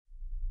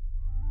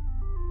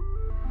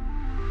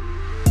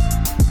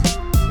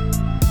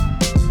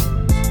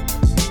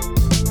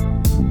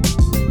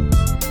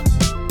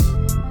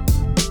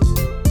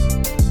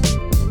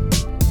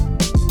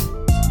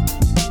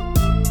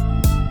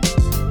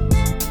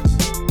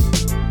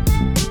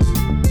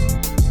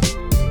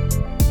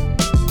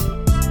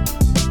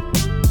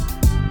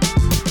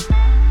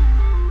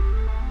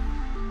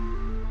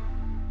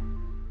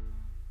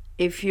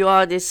If you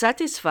are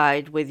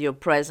dissatisfied with your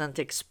present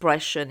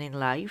expression in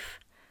life,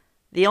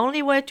 the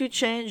only way to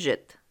change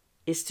it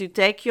is to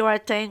take your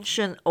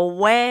attention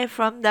away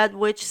from that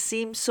which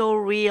seems so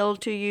real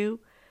to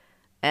you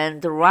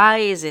and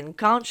rise in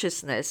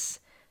consciousness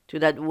to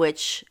that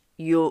which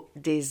you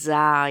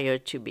desire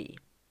to be.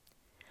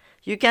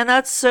 You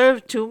cannot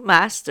serve two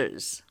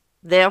masters.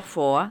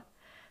 Therefore,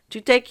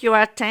 to take your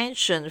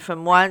attention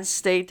from one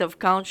state of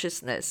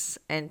consciousness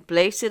and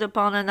place it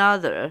upon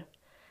another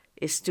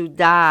is to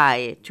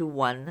die to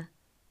one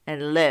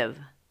and live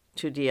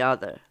to the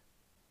other.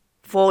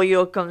 For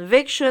your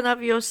conviction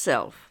of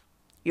yourself,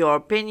 your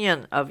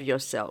opinion of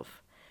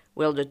yourself,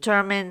 will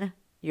determine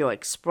your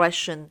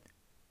expression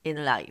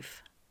in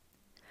life.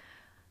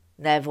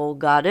 Neville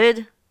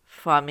Goddard,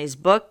 from his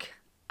book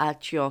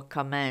At Your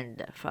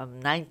Command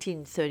from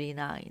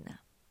 1939.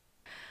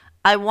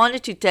 I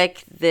wanted to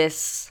take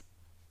this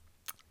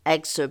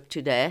excerpt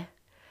today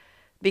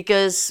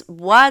because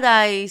what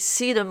I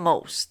see the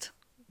most,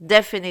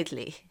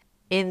 definitely,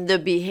 in the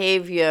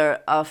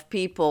behavior of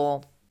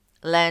people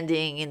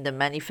landing in the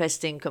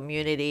manifesting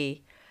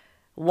community,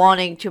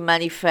 wanting to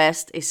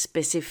manifest a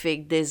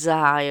specific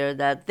desire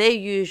that they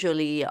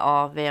usually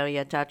are very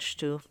attached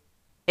to,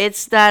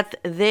 it's that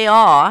they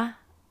are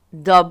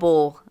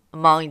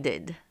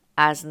double-minded,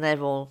 as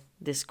Neville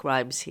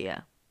describes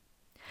here.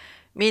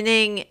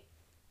 Meaning,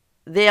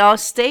 they are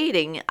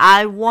stating,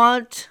 I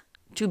want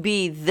to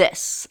be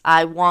this,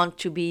 I want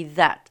to be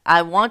that,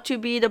 I want to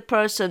be the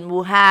person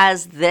who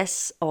has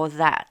this or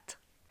that,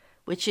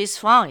 which is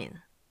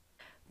fine.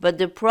 But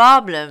the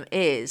problem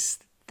is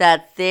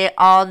that they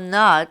are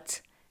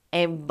not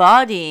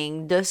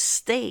embodying the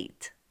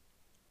state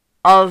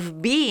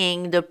of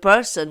being the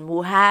person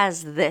who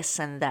has this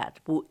and that,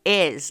 who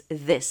is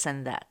this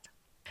and that.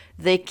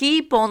 They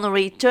keep on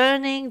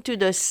returning to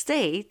the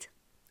state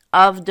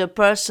of the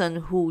person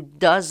who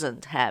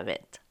doesn't have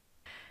it.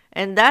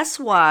 And that's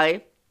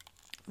why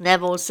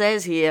Neville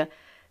says here,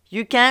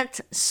 you can't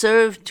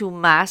serve two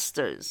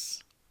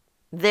masters.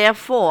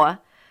 Therefore,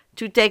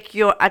 to take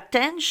your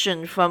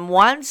attention from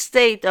one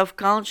state of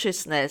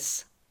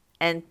consciousness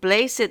and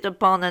place it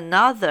upon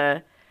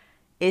another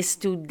is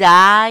to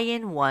die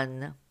in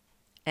one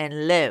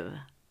and live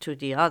to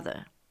the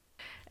other.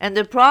 And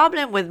the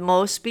problem with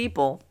most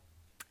people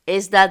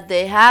is that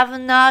they have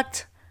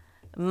not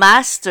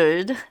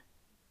mastered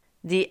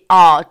the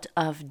art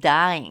of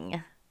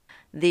dying.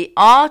 The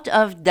art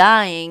of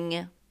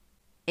dying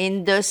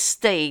in the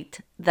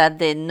state that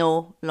they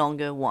no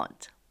longer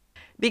want.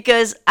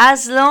 Because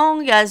as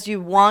long as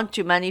you want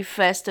to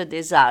manifest a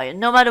desire,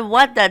 no matter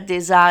what that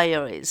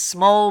desire is,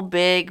 small,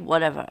 big,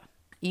 whatever,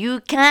 you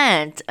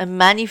can't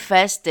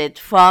manifest it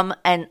from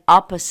an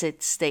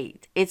opposite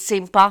state. It's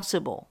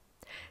impossible.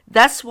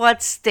 That's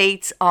what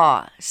states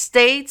are.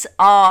 States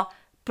are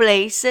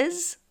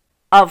places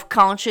of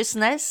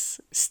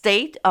consciousness,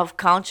 state of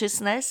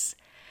consciousness,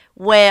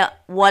 where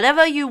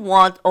whatever you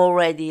want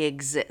already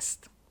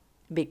exists,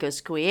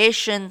 because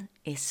creation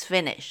is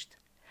finished.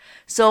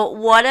 So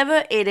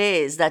whatever it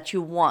is that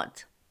you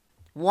want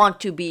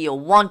to be or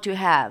want to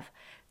have,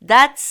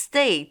 that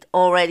state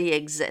already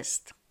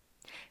exists.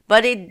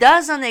 But it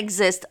doesn't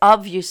exist,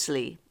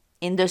 obviously,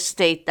 in the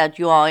state that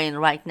you are in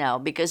right now,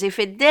 because if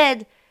it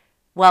did,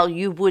 well,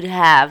 you would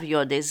have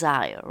your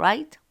desire,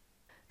 right?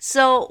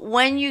 So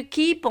when you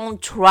keep on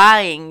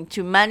trying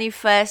to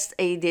manifest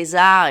a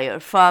desire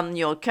from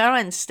your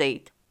current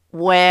state,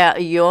 where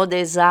your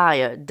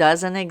desire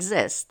doesn't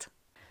exist,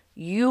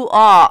 you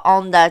are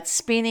on that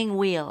spinning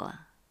wheel,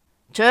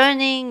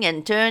 turning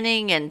and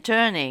turning and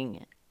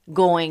turning,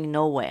 going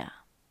nowhere.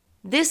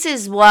 This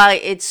is why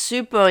it's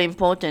super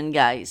important,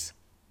 guys,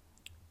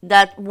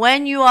 that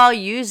when you are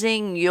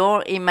using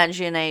your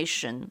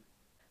imagination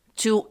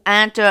to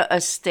enter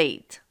a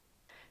state,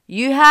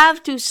 you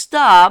have to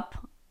stop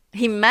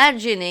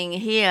imagining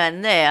here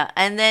and there,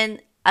 and then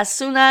as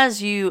soon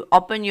as you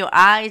open your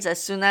eyes,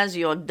 as soon as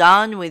you're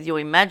done with your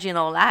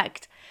imaginal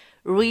act,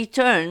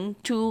 return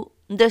to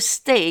the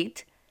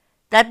state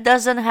that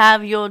doesn't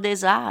have your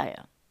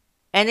desire.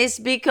 And it's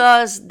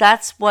because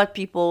that's what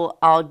people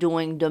are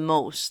doing the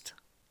most.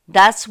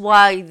 That's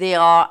why they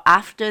are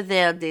after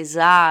their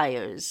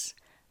desires,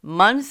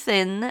 month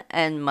in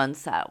and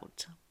month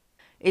out.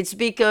 It's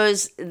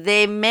because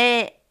they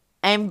may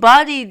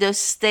embody the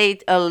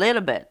state a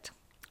little bit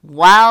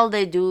while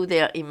they do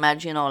their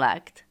imaginal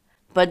act.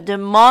 But the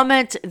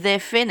moment they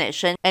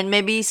finish, and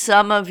maybe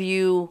some of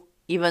you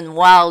even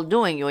while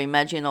doing your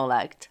imaginal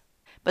act,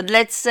 but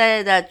let's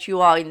say that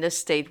you are in the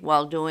state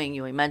while doing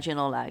your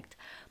imaginal act.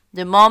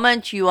 The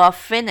moment you are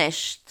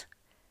finished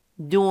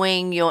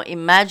doing your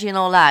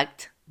imaginal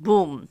act,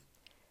 boom,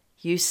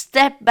 you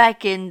step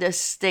back in the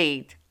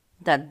state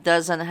that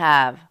doesn't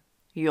have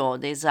your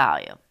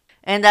desire.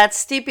 And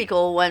that's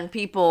typical when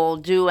people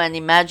do an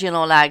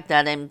imaginal act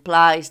that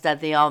implies that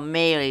they are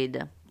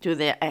married to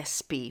their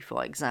SP,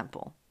 for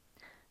example.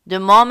 The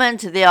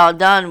moment they are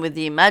done with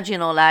the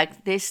imaginal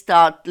act, they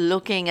start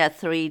looking at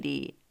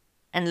 3D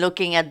and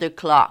looking at the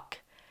clock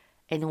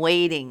and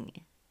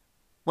waiting.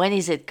 When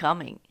is it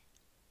coming?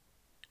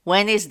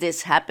 When is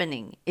this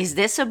happening? Is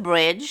this a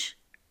bridge?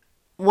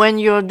 When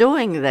you're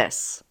doing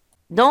this,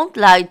 don't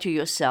lie to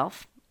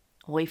yourself,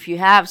 or if you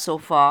have so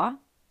far,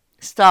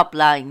 stop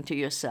lying to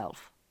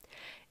yourself.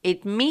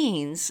 It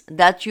means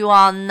that you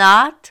are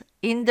not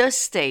in the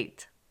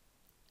state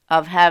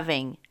of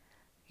having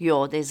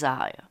your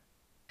desire.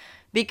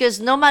 Because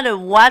no matter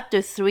what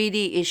the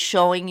 3D is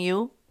showing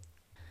you,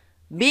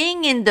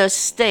 being in the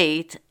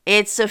state,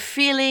 it's a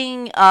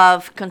feeling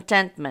of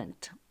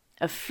contentment,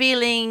 a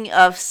feeling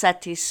of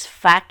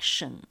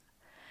satisfaction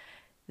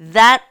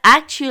that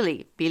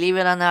actually, believe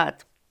it or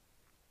not,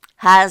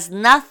 has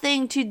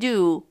nothing to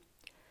do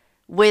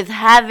with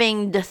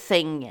having the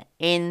thing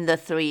in the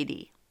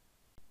 3D.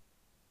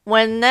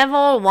 When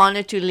Neville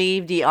wanted to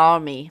leave the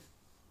army,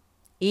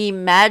 he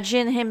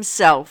imagined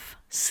himself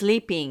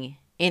sleeping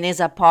in his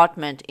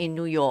apartment in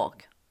New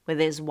York with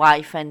his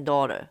wife and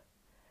daughter.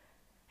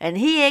 And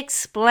he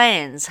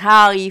explains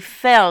how he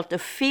felt a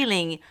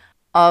feeling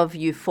of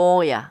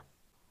euphoria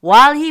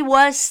while he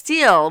was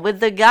still with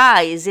the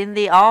guys in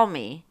the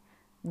army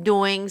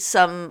doing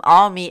some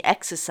army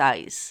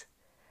exercise,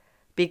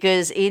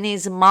 because in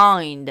his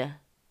mind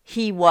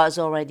he was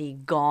already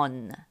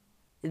gone.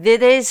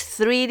 Did his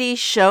 3D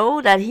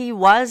show that he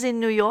was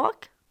in New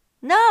York?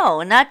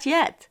 No, not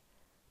yet.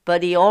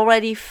 But he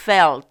already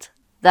felt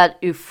that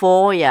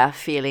euphoria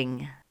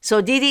feeling. So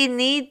did he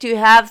need to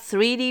have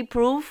 3D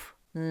proof?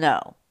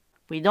 No.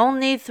 We don't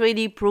need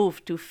 3D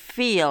proof to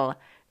feel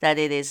that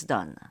it is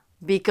done.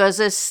 Because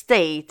a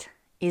state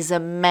is a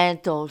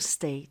mental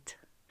state.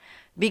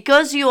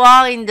 Because you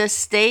are in the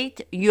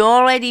state, you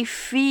already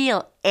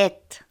feel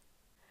it.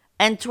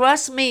 And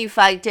trust me if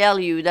I tell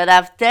you that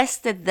I've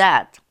tested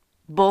that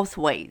both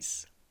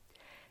ways.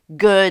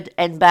 Good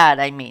and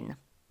bad, I mean.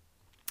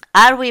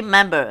 I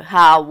remember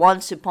how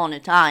once upon a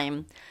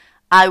time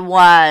I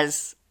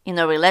was in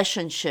a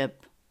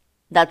relationship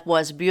that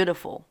was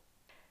beautiful.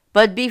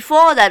 But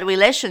before that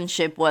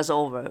relationship was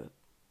over,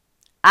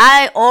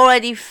 I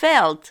already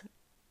felt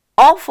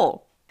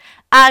awful.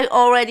 I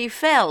already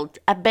felt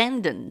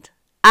abandoned.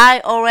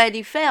 I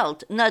already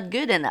felt not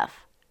good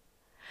enough.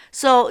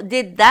 So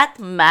did that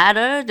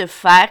matter, the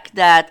fact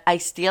that I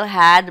still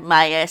had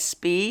my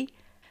SP?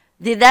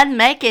 Did that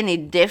make any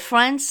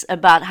difference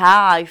about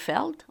how I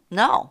felt?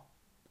 No.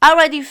 I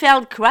already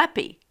felt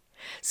crappy.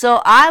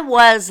 So I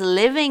was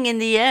living in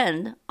the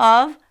end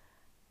of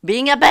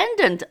being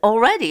abandoned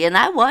already, and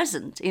I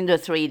wasn't in the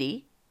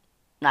 3D.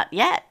 Not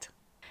yet.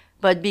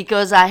 But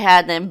because I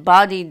had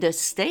embodied the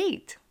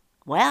state,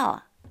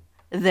 well,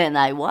 then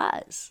I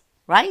was,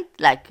 right?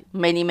 Like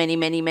many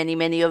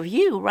of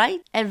you,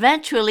 right?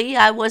 Eventually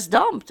I was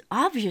dumped,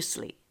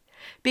 obviously,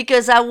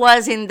 because I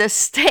was in the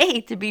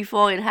state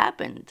before it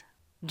happened.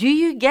 Do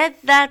you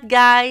get that,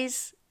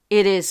 guys?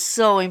 It is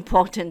so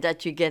important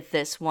that you get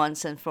this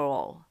once and for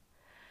all.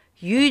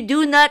 You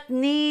do not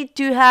need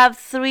to have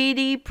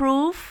 3D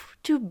proof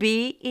to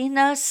be in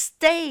a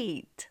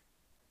state.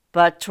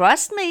 But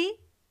trust me,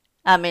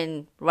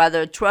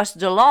 trust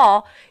the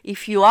law.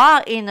 If you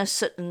are in a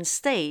certain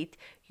state,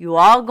 you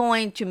are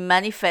going to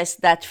manifest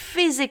that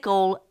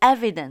physical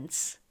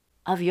evidence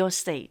of your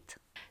state.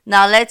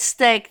 Now let's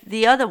take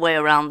the other way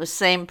around, the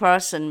same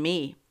person,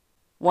 me.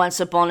 Once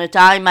upon a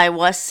time I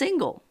was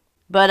single,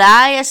 but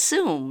I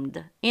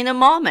assumed in a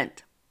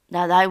moment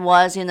that I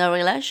was in a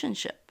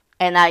relationship.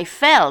 And I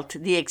felt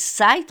the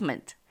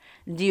excitement,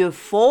 the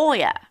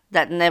euphoria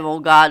that Neville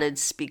Goddard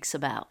speaks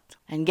about.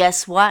 And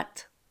guess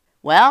what?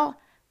 Well,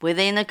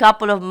 within a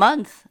couple of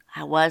months,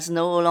 I was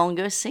no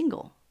longer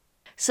single.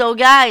 So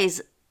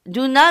guys,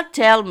 do not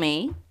tell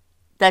me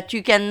that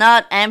you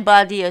cannot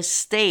embody a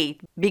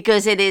state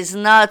because it is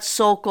not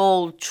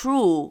so-called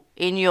true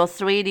in your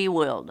 3D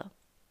world.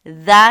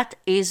 That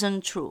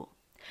isn't true.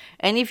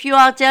 And if you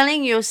are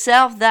telling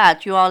yourself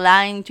that, you are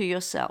lying to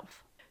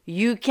yourself.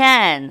 You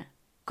can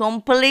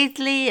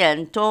completely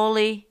and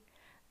totally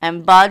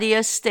embody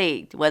a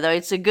state, whether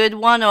it's a good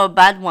one or a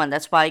bad one.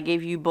 That's why I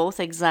gave you both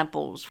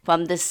examples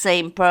from the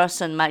same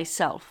person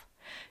myself.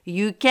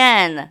 You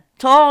can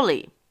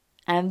totally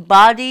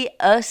embody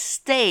a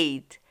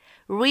state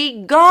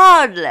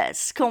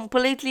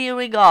completely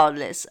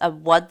regardless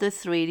of what the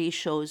 3D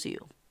shows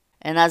you.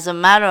 And as a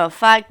matter of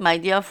fact, my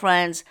dear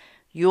friends,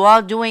 you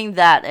are doing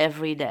that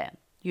every day.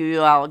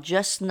 You are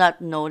just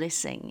not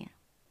noticing.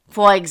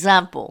 For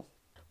example,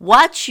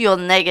 watch your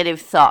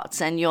negative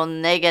thoughts and your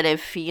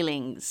negative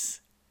feelings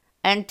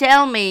and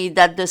tell me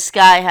that the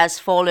sky has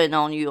fallen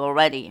on you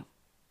already.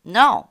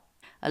 No.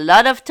 A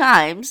lot of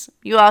times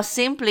you are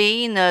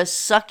simply in a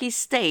sucky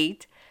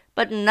state,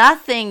 but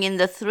nothing in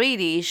the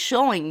 3D is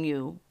showing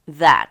you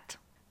that.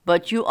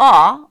 But you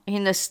are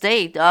in a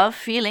state of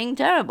feeling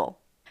terrible.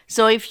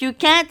 So if you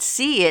can't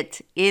see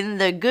it in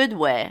the good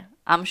way,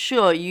 I'm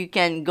sure you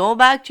can go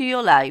back to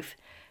your life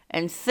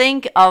and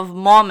think of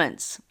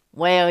moments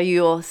where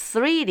your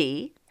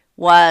 3D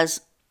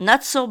was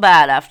not so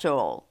bad after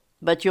all,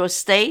 but your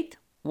state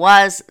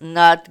was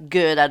not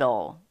good at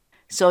all.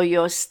 So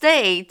your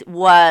state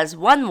was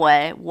one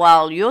way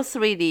while your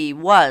 3D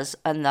was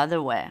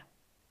another way.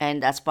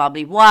 And that's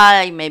probably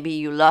why maybe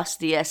you lost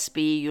the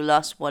SP, you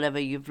lost whatever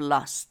you've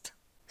lost.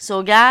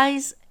 So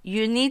guys,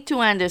 you need to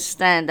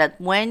understand that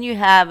when you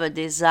have a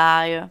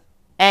desire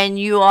and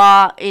you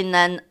are in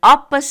an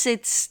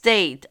opposite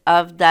state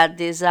of that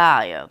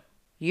desire,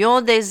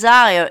 your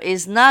desire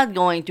is not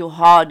going to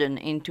harden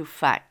into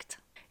fact.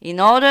 In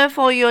order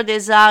for your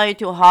desire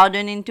to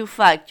harden into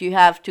fact, you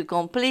have to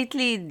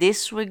completely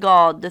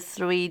disregard the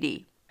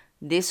 3D,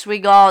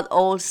 disregard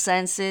all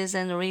senses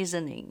and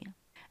reasoning,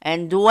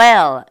 and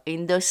dwell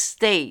in the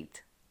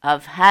state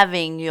of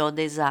having your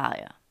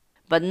desire.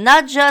 But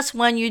not just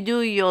when you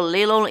do your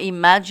little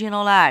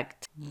imaginal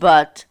act,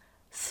 but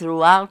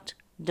throughout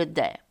the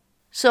day.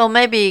 So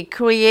maybe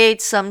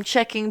create some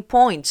checking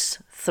points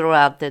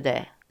throughout the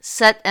day.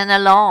 Set an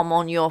alarm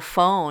on your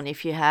phone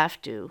if you have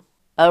to.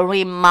 A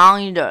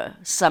reminder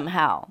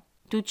somehow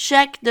to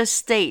check the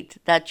state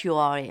that you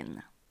are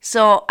in.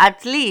 So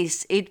at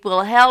least it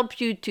will help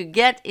you to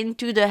get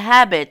into the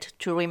habit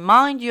to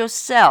remind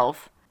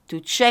yourself to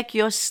check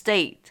your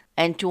state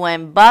and to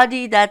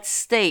embody that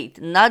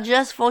state, not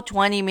just for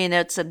 20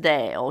 minutes a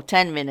day or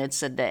 10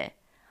 minutes a day,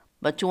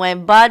 but to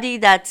embody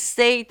that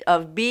state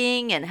of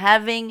being and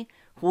having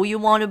who you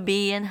want to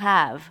be and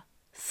have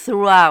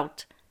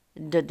throughout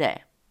the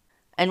day.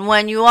 And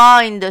when you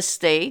are in the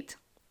state,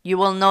 you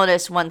will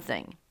notice one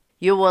thing.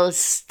 You will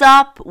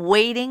stop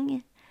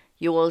waiting.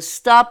 You will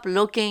stop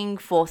looking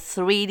for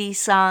 3D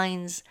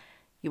signs.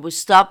 You will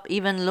stop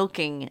even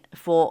looking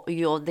for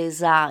your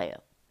desire.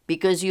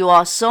 Because you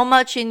are so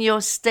much in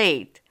your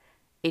state,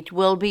 it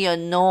will be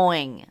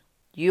annoying.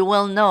 You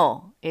will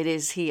know it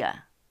is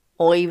here.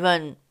 Or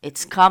even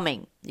it's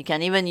coming. You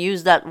can even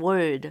use that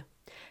word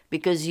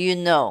because you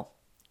know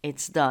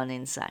it's done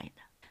inside.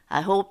 I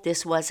hope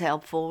this was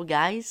helpful,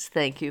 guys.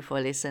 Thank you for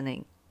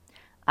listening.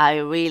 I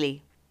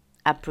really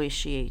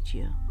appreciate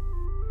you.